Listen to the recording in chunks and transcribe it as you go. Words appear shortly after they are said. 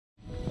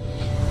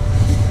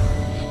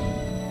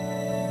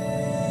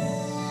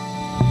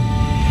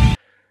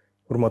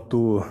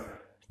Урматтуу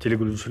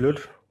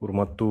телекөрүүчүлөр,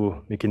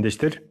 урматтуу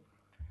мекендештер.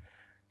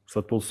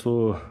 Уруксат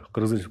болсо,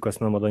 Кыргыз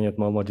Республикасынын Маданият,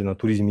 маалымат жана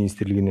туризм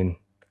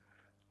министрлигинин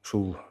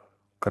ушул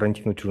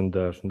карантин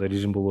учурунда, ушундай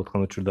режим болуп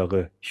аткан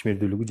учурдагы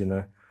ишмердүүлүгү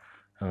жана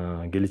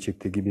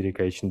келечектеги 1-2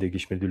 ай ичиндеги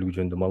ишмердүүлүгү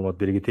жөнүндө маалымат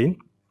бере кетейин.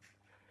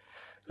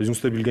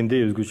 Өзүңүздөр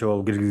билгендей, өзгөчө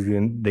абал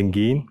киргизилгенден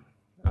кийин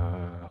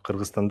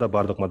Кыргызстанда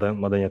бардык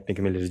маданият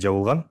мекемелери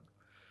жабылган.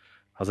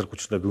 Азыркы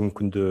учурда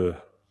бүгүнкү күндө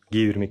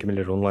кээ бир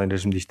мекемелер онлайн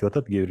режимде иштеп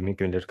атат, кээ бир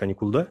мекемелер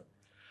каникулда.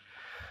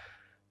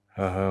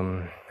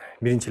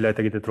 Биринчи эле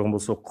айта кете турган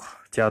болсок,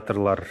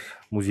 театрлар,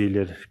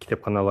 музейлер,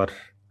 китепканалар,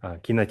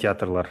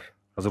 кинотеатрлар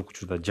азыркы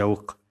учурда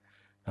жабык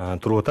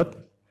туруп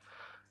атат.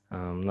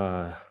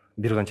 Мына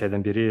бир канча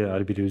айдан бери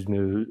ар бири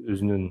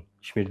өзүнүн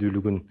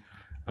ишмердүүлүгүн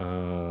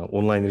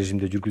онлайн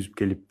режимде жүргүзүп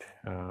келип,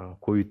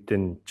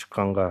 ковидтен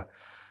чыкканга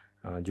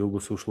же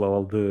болбосо ушул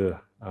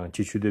абалды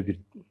чечүүдө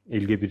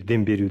элге бир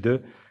дем берүүдө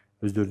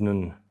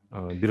өздөрүнүн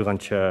бир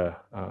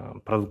канча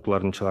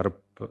продуктыларын чыгарып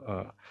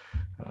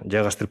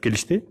жайгаштырып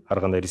келишти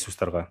ар кандай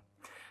ресурстарга.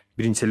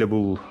 Биринчи эле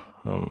бул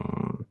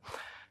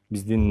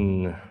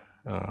биздин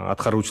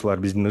аткаруучулар,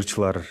 биздин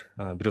ырчылар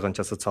бир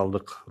канча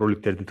социалдык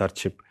роликтерди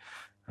тартышып,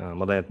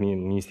 Маданият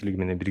министрлиги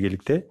менен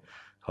биргеликте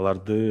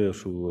аларды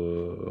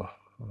ушул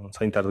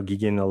санитардык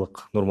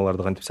гигиеналык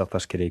нормаларды кантип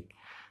сакташ керек,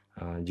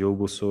 же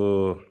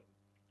болбосо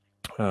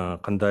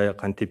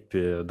кантип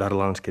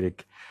дарыланыш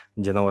керек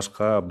жана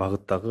башка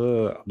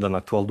багыттагы абдан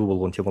актуалдуу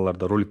болгон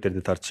темаларда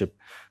роликтерди тартышып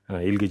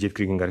элге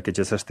жеткиргенге аракет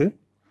жасашты.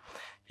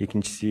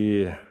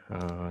 Экинчиси,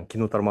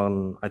 кино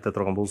тармагын айта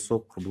турган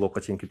болсок,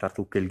 блокко чейинки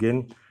тартылып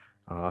келген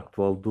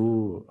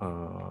актуалдуу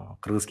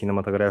кыргыз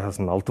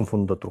кинематографиясынын алтын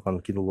фондунда турган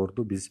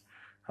кинолорду биз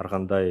ар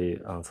кандай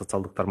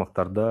социалдык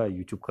тармактарда,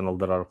 YouTube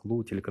каналдар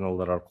аркылуу,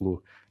 телеканалдар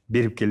аркылуу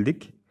берип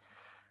келдик.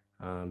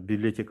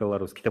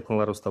 Библиотекаларыбыз,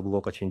 китепканаларыбызда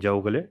блокко чейин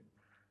жабык эле.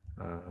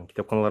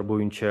 Китепканалар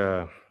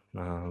боюнча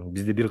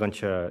бизде бир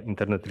канча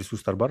интернет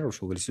ресурстар бар.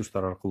 Ошол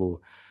ресурстар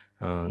аркылуу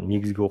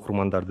негизги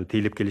окурмандарды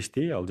тейлеп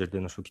келишти. Ал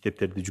жерден ошол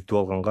китептерди жүктөп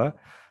алганга,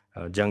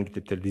 жаңы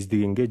китептерди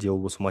издегенге же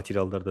болбосо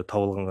материалдарды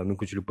таап алганга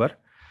мүмкүнчүлүк бар.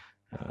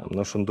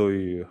 Мына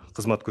ошондой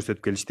кызмат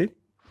көрсөтүп келишти.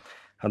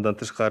 Андан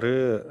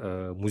тышкары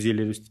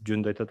музейлерибиз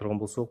жөнүндө айта турган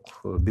болсок,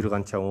 бир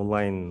канча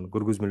онлайн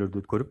көргөзмөлөрдү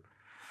өткөрүп,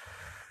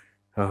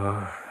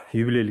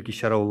 юбилейлик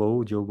иш-чара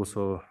болобу же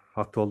болбосо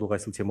актуалдуу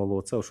кайсыл тема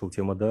болуп атса, ошол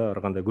темада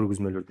ар кандай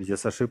көргөзмөлөрдү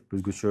жасашып,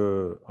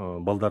 өзгөчө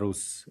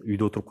балдарыбыз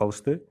үйдө отуруп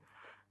калышты.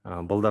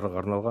 Балдарга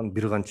арналган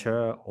бир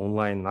канча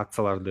онлайн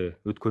акцияларды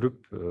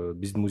өткөрүп,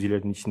 биздин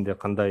музейлердин ичинде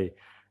кандай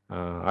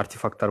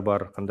артефакттар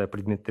бар, кандай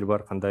предметтер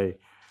бар, кандай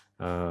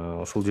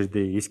ошол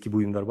жерде эски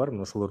буюмдар бар,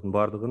 ошолордун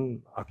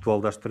баардыгын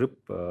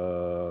актуалдаштырып,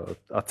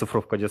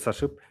 оцифровка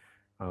жасашып,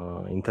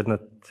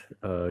 интернет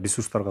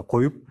ресурстарга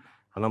коюп,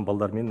 анан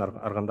балдар менен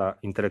ар кандай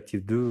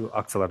интерактивдүү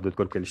акцияларды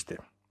өткөрүп келишти.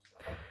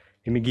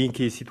 Эми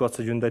кийинки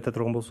ситуация жөнүндө айта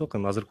турган болсок,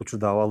 азыркы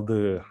учурда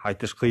абалды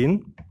айтыш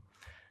кыйын.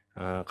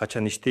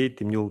 Качан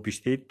иштейт, эмне болуп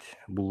иштейт?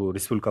 Бул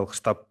республикалык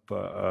штаб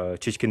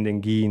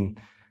чечкенден кийин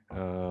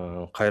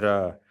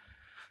кайра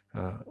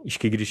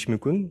ишке кириши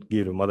мүмкүн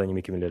кээ бир маданий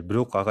мекемелер.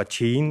 Бирок ага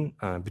чейин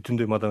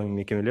бүтүндөй маданий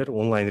мекемелер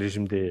онлайн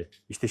режимде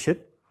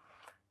иштешет.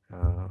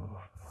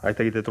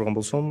 Айта кете турган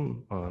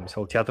болсом,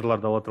 мисалы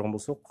театрларды ала турган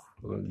болсок,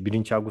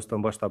 1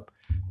 августтан баштап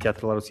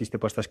театрларыбыз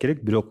иштеп башташ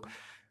керек, бирок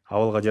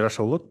абалга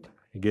жараша болот.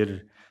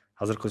 Эгер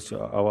азыркы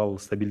абал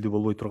стабилдүү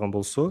болбой турган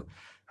болсо,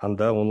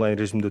 анда онлайн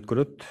режимде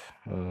өткөрөт.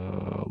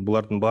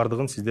 Булардын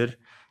баардыгын сиздер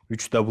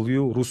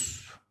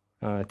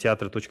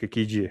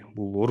www.rusteatr.kg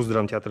бул орус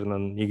драма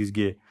театрынын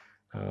негизги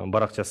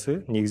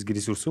баракчасы, негизги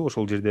ресурсу.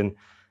 Ошол жерден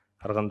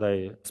ар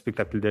кандай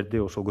спектакльдерди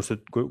ошол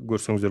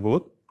көрсөңүздөр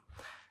болот.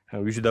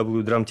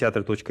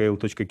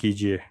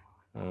 www.dramteatr.kl.kg,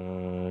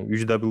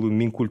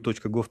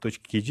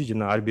 www.minkult.gov.kg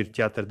жана ар бир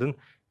театрдын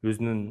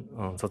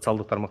өзүнүн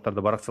социалдык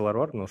тармактарда баракчалары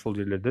бар. Ошол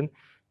жерлерден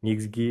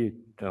негизги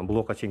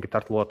блокко чейинки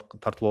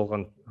тартылып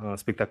алган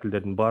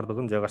спектакльдердин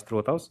баардыгын жайгаштырып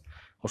атабыз.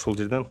 Ошол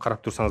жерден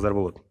карап турсаңыздар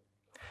болот.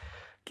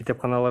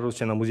 Китепканаларыбыз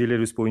жана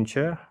музейлерибиз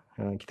боюнча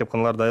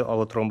китепканаларды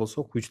ала турган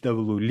болсок,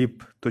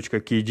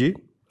 www.lib.kg,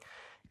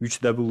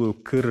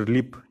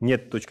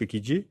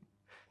 www.kirlib.net.kg,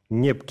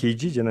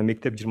 nep.kg жана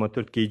мектеп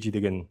 24.kg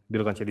деген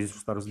бир канча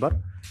ресурстарыбыз бар.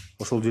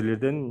 Ошол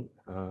жерлерден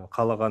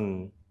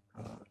каалаган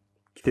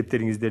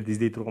китептериңиздерди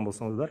издей турган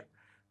болсоңуздар,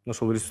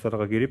 ошол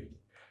ресурстарга кирип,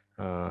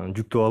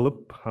 жүктөп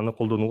алып, аны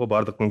колдонууга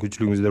баардык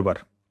мүмкүнчүлүгүңүздөр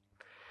бар.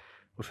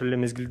 Ошол эле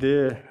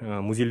мезгилде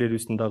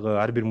музейлерибиздин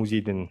дагы ар бир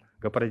музейдин,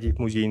 корпоратив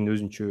музейинин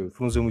өзүнчө,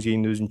 ФРУНЗ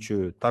музейинин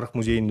өзүнчө, тарых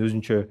музейинин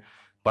өзүнчө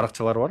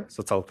баракчалары бар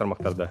социалдык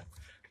тармактарда.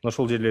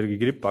 Ошол жерлерге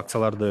кирип,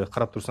 акцияларды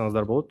карап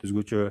турсаңыздар болот.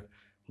 Өзгөчө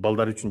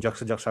балдар үчүн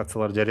жакшы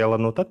акциялар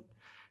жарыяланып атат.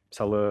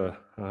 Мисалы,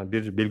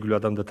 бир белгилүү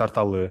адамды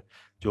тарталы,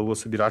 же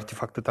болбосо бир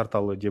артефактты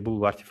тарталы, же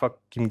бул артефакт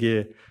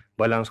кимге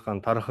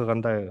байланышкан, тарыхы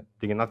кандай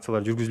деген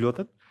акциялар жүргүзүлүп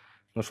атат.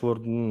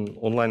 Ошолордун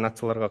онлайн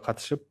акцияларга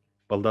катышып,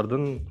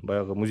 балдардын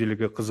баягы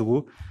музейлерге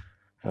кызыга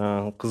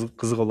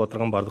ала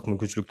турган баардык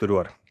мүмкүнчүлүктөрү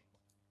бар.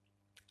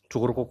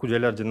 Жогорку окуу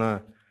жайлар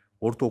жана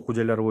орто окуу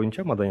жайлары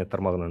боюнча маданият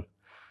тармагынын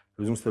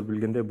өзүңүздөр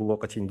билгендей бул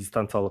убакка чейин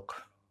дистанциялык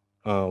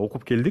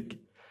окуп келдик.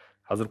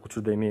 Азыркы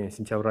учурда эми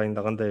сентябрь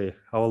айында кандай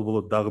абал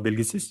болот дагы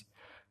белгисиз.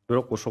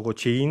 Бирок ошого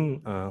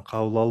чейин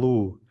кабыл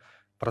алуу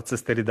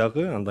процесстери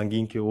дагы, андан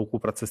кийинки окуу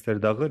процесстери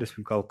дагы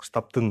республикалык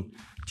штабтын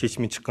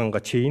чечими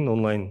чыкканга чейин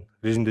онлайн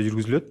режимде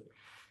жүргүзүлөт.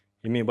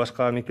 Эми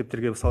башка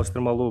мектептерге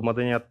салыштырмалуу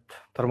маданият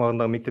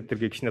тармагындагы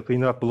мектептерге кичине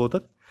кыйыныраак болуп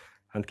атат.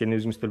 Анткени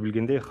өзүңүздөр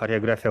билгендей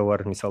хореография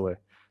бар, мисалы,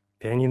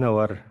 пианино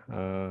бар.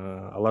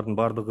 Алардын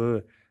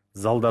баардыгы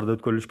залдарда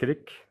өткөрүлүш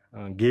керек.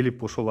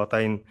 Келип ошол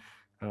атайын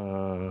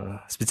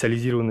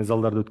специализированный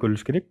залдарда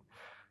өткөрүлүш керек.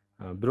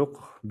 Бирок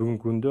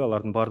бүгүнкү күндө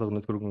алардын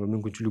баардыгын өткөргөнгө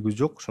мүмкүнчүлүгүбүз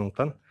жок.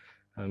 Ошондуктан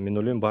мен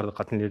ойлойм баардык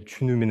кат эле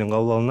түшүнүү менен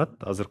кабыл алынат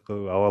азыркы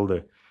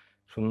абалды.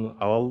 Ушуну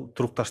абал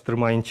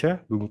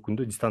турукташтырмайынча бүгүнкү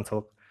күндө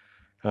дистанциялык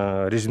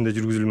режимде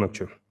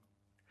жүргүзүлмөкчү.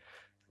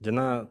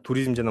 Жана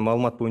туризм жана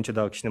маалымат боюнча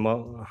дагы кичине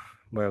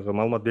баягы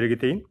маалымат бере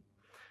кетейин.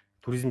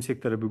 Туризм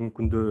сектору бүгүнкү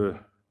күндө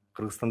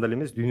Кыргызстанда эле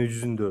эмес, дүйнө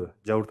жүзүндө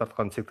жабыр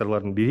тарткан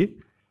секторлордун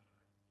бири.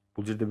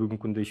 Бул жерде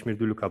бүгүнкү күндө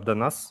ишмердүүлүк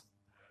абдан аз.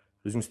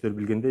 Өзүңүздөр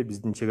билгендей,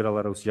 биздин чек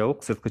араларыбыз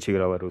жабык, сырткы чек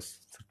араларыбыз.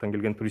 Сырттан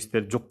келген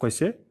туристтер жок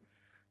койсо,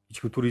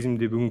 ички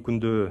туризмди бүгүнкү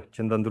күндө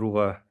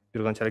жандандырууга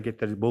бир канча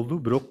аракеттер болду,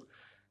 бирок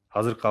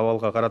азыркы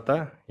абалга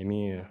карата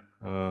эми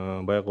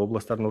баягы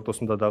областтардын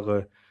ортосунда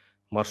дагы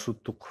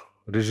маршруттук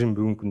режим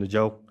бүгүнкү күндө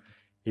жабык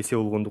эсе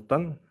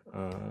болгондуктан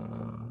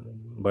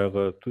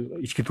баягы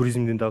ички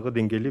туризмдин дагы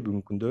деңгээли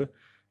бүгүнкү күндө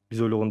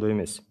биз ойлогондой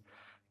эмес.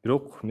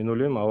 Бирок мен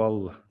ойлойм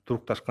абал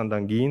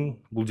турукташкандан кийин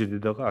бул жерде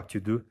дагы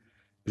активдүү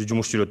бир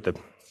жумуш жүрөт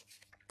деп.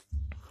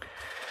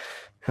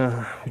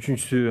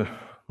 Үчүнчүсү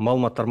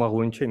маалымат тармагы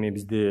боюнча эми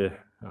бизде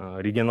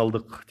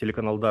регионалдык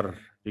телеканалдар,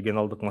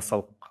 регионалдык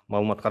массалык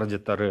маалымат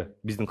каражаттары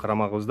биздин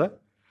карамагыбызда.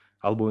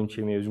 Ал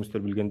боюнча эми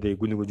өзүңүздөр билгендей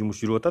күнүгө жумуш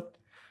жүрүп атат.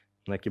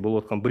 Мынакей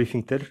болуп аткан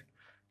брифингтер,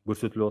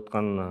 көрсөтүлүп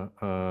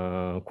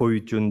аткан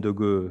ковид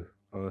жөнүндөгү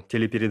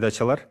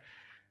телепередачалар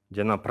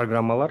жана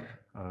программалар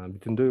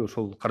бүтүндөй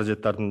ошол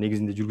каражаттардын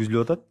негизинде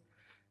жүргүзүлүп атат.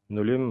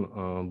 Мен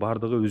ойлойм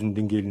баардыгы өзүнүн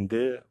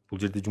деңгээлинде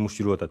бул жерде жумуш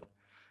жүрүп атат.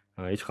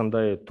 Эч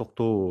кандай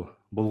токтоо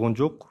болгон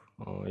жок,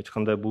 эч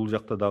кандай бул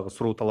жакта дагы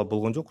суроо талап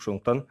болгон жок.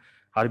 Ошондуктан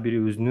ар бири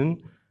өзүнүн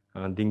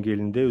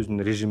деңгээлинде,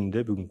 өзүнүн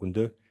режиминде бүгүнкү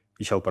күндө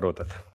иш алып барып атат.